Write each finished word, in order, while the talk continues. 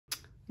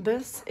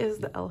This is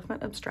the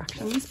Elephant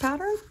Abstractions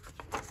pattern.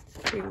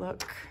 If we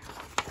look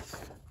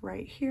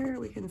right here,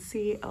 we can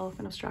see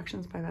Elephant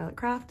Abstractions by Violet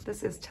Craft.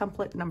 This is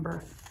template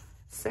number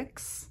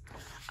 6.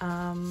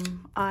 I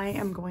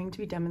am going to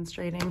be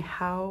demonstrating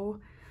how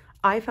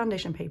I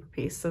foundation paper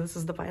piece. So this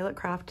is the Violet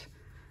Craft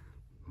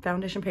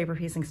foundation paper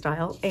piecing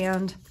style,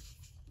 and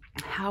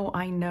how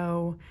I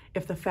know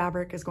if the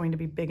fabric is going to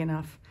be big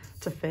enough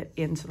to fit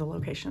into the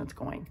location it's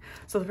going.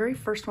 So the very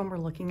first one we're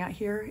looking at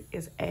here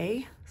is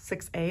A,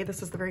 6A.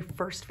 This is the very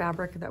first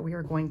fabric that we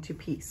are going to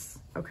piece,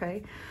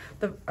 okay?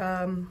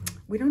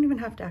 We don't even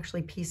have to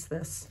actually piece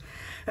this.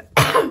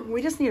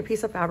 We just need a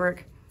piece of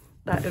fabric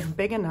that is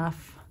big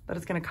enough that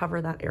it's gonna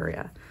cover that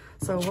area.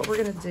 So what we're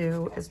gonna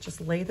do is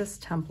just lay this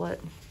template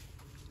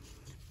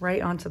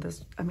right onto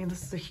this. I mean,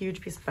 this is a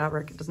huge piece of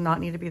fabric. It does not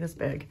need to be this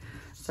big.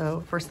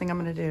 So first thing I'm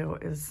gonna do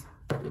is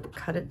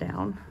cut it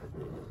down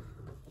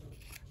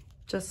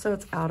just so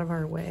it's out of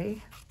our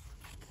way.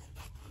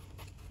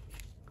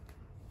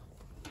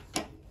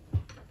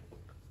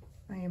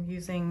 I am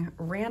using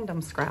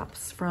random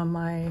scraps from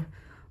my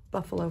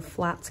Buffalo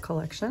Flats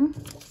collection,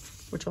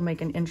 which will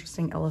make an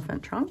interesting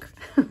elephant trunk.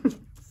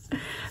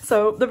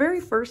 So the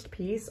very first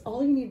piece,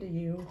 all you need to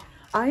use,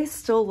 I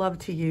still love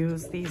to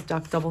use these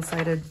duck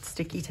double-sided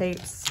sticky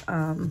tapes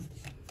to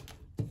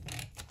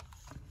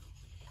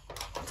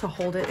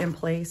hold it in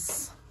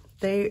place.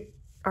 They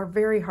are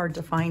very hard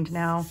to find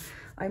now.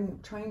 I'm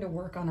trying to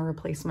work on a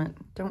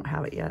replacement. Don't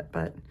have it yet,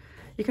 but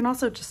you can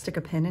also just stick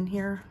a pin in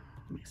here.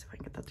 Let me see if I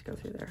can get that to go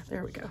through there.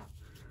 There we go.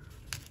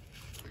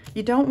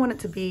 You don't want it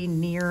to be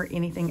near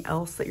anything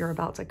else that you're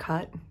about to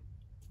cut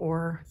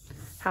or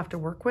have to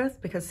work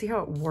with, because see how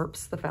it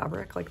warps the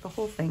fabric? Like the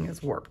whole thing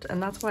is warped,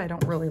 and that's why I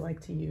don't really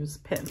like to use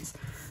pins.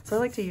 So I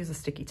like to use a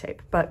sticky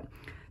tape, but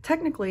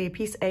technically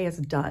piece A is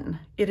done.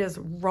 It is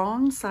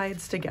wrong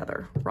sides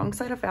together, wrong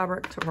side of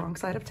fabric to wrong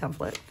side of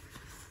template,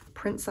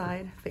 print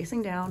side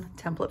facing down,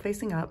 template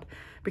facing up,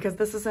 because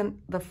this isn't,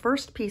 the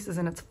first piece is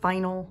in its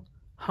final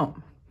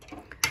home.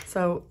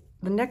 So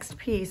the next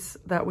piece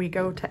that we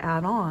go to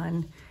add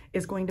on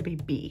is going to be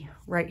B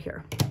right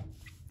here.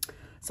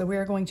 So we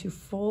are going to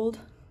fold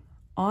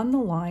on the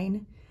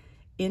line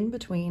in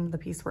between the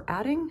piece we're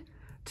adding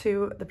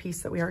to the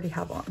piece that we already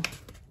have on.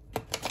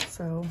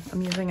 So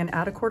I'm using an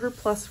add a quarter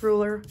plus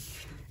ruler.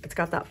 It's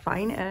got that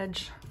fine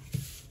edge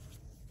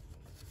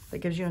that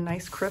gives you a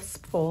nice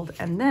crisp fold.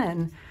 And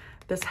then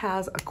this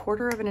has a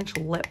 1/4 of an inch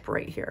lip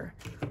right here.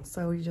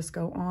 So you just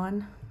go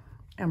on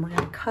and we're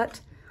gonna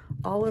cut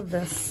all of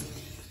this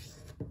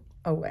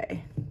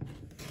away.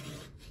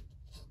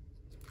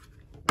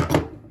 I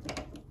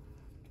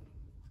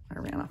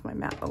ran off my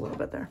mat a little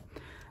bit there.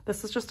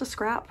 This is just a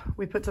scrap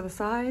we put to the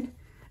side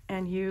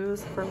and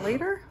use for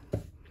later.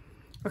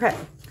 Okay,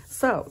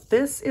 so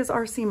this is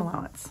our seam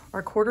allowance,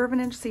 our 1/4 of an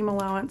inch seam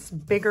allowance,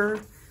 bigger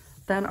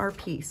than our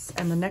piece.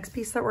 And the next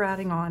piece that we're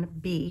adding on,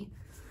 B,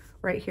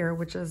 right here,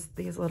 which is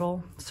these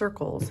little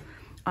circles,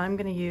 I'm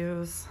gonna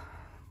use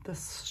this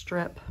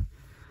strip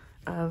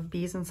of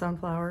bees and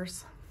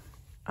sunflowers.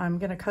 I'm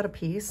gonna cut a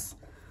piece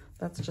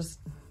that's just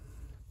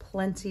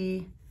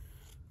plenty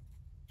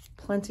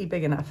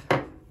big enough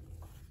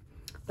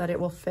that it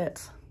will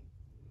fit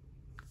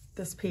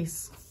this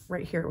piece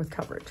right here with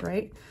coverage,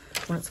 right?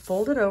 When it's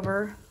folded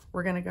over,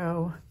 we're gonna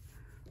go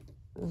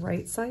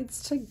right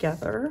sides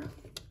together.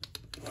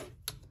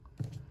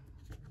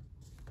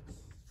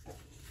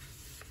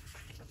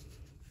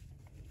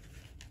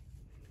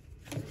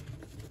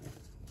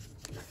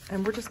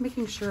 And we're just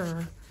making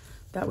sure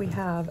that we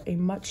have a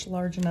much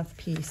large enough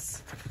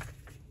piece.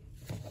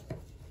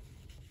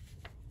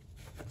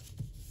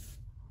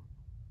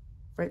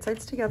 Right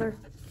sides together,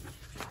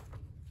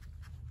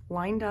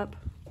 lined up.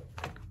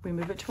 We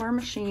move it to our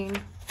machine.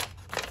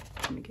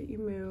 Let me get you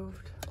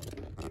moved.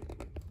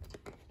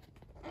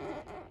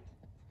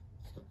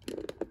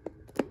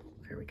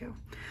 There we go.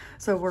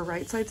 So we're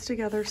right sides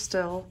together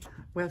still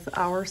with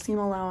our seam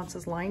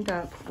allowances lined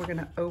up. We're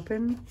gonna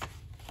open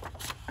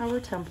our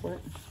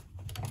template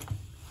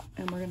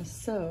and we're gonna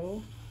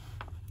sew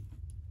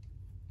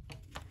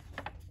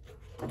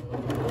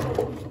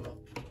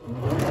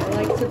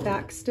I like to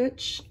back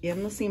stitch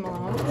in the seam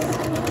allowance.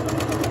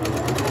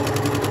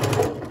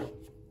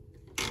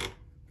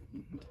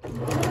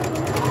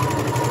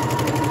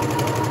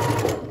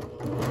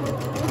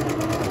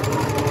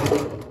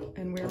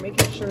 And we're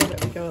making sure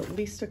that we go at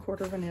least a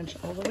 1/4 of an inch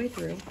all the way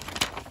through.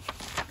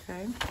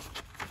 Okay,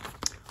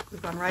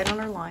 we've gone right on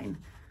our line.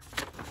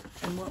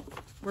 And what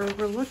we're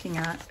looking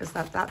at is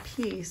that that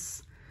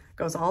piece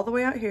goes all the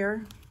way out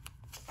here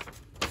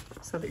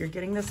so that you're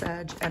getting this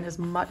edge and is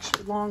much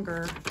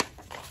longer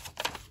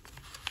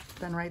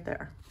than right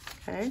there,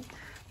 okay?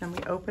 Then we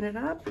open it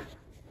up,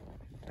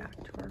 back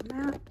to our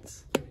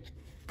mats,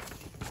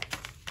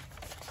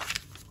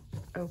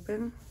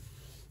 open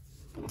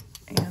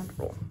and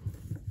roll.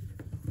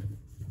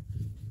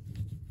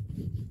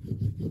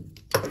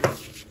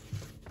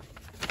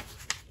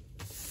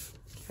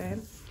 Okay,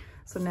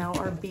 so now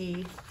our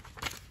B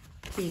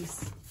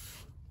piece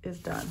is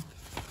done.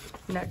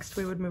 Next,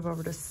 we would move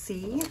over to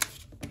C.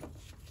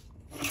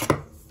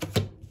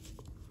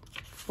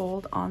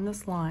 fold on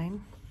this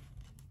line.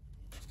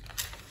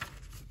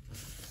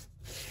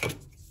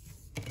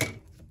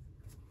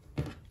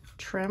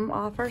 Trim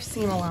off our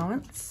seam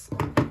allowance.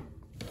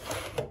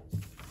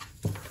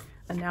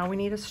 And now we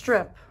need a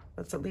strip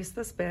that's at least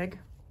this big,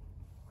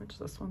 which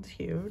this one's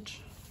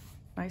huge.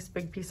 Nice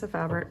big piece of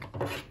fabric.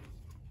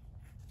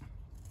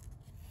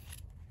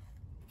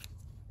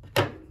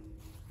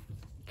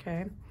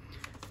 Okay,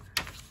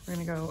 we're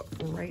gonna go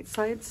right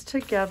sides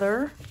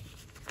together,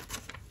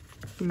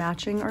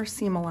 matching our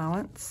seam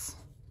allowance.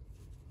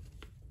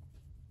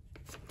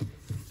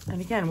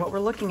 And again, what we're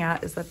looking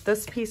at is that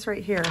this piece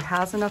right here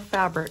has enough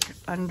fabric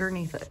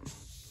underneath it.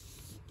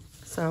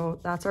 So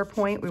that's our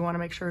point. We want to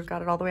make sure we've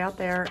got it all the way out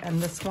there.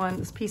 And this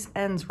piece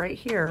ends right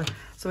here.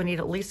 So we need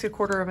at least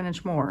 1/4 of an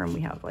inch more, and we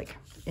have like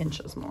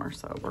inches more.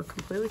 So we're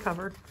completely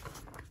covered.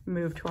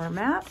 Move to our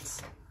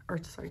mats,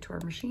 or sorry, to our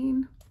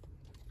machine.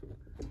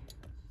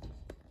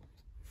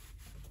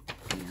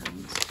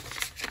 And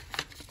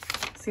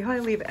see how I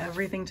leave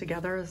everything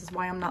together? This is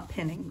why I'm not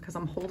pinning, because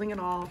I'm holding it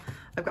all.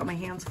 I've got my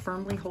hands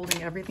firmly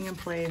holding everything in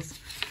place.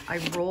 I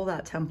roll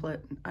that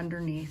template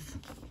underneath.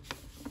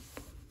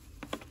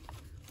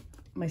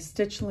 My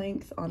stitch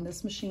length on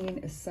this machine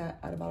is set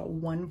at about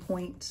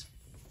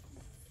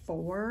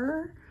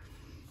 1.4.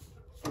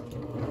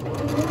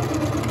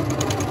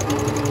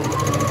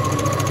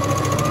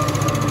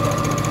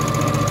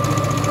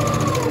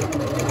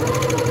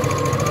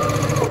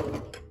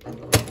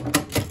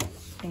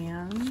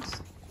 And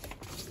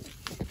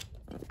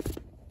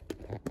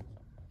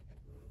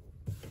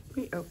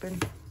we open.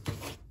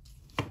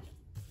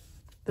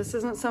 This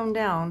isn't sewn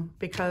down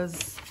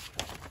because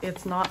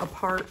it's not a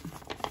part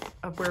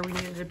of where we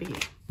needed to be.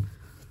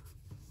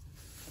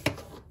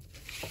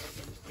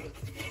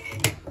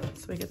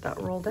 So we get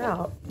that rolled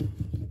out.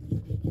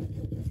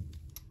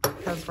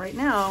 Because right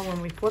now,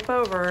 when we flip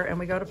over and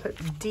we go to put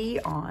D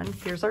on,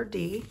 here's our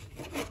D,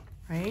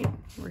 right?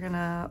 We're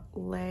gonna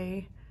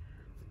lay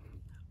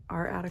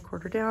our add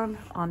 1/4 down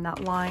on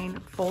that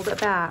line, fold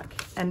it back,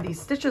 and these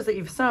stitches that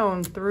you've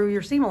sewn through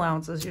your seam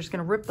allowances, you're just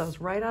gonna rip those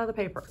right out of the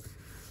paper,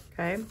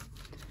 okay?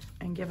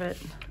 And give it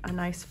a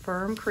nice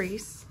firm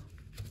crease.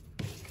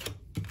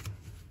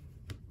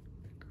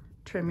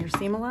 Trim your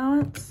seam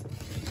allowance.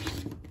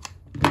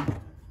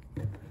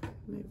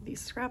 Move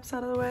these scraps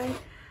out of the way.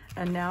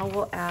 And now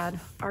we'll add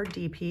our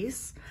D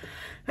piece,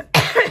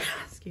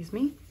 excuse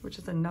me, which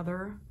is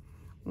another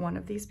one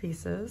of these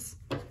pieces.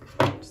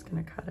 I'm just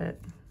gonna cut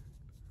it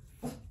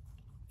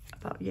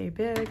about yay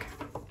big.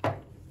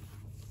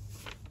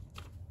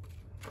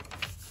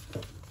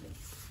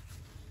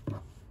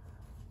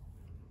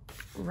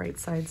 Right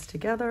sides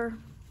together.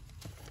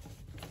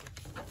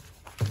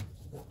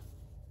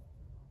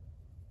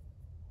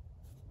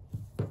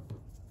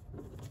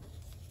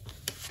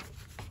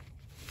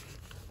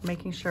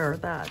 Making sure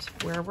that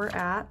where we're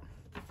at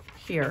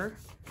here,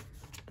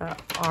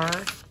 that our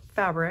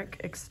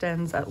fabric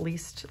extends at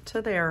least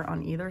to there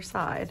on either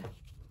side.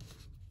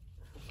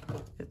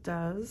 It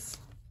does.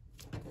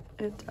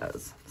 It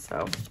does.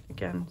 So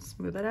again,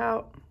 smooth it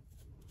out.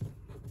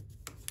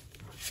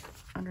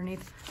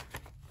 Underneath,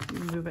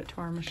 move it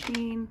to our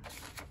machine.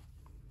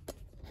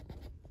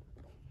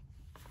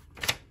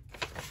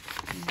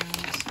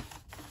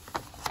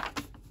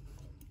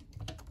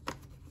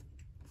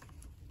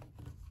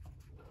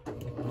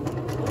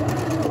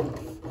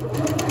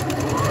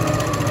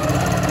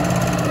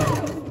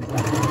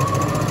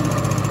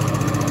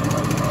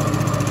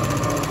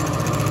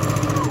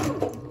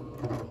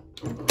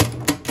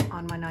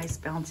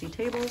 Bouncy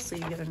table so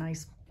you get a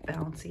nice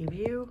bouncy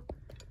view.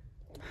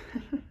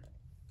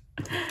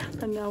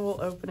 And now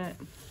we'll open it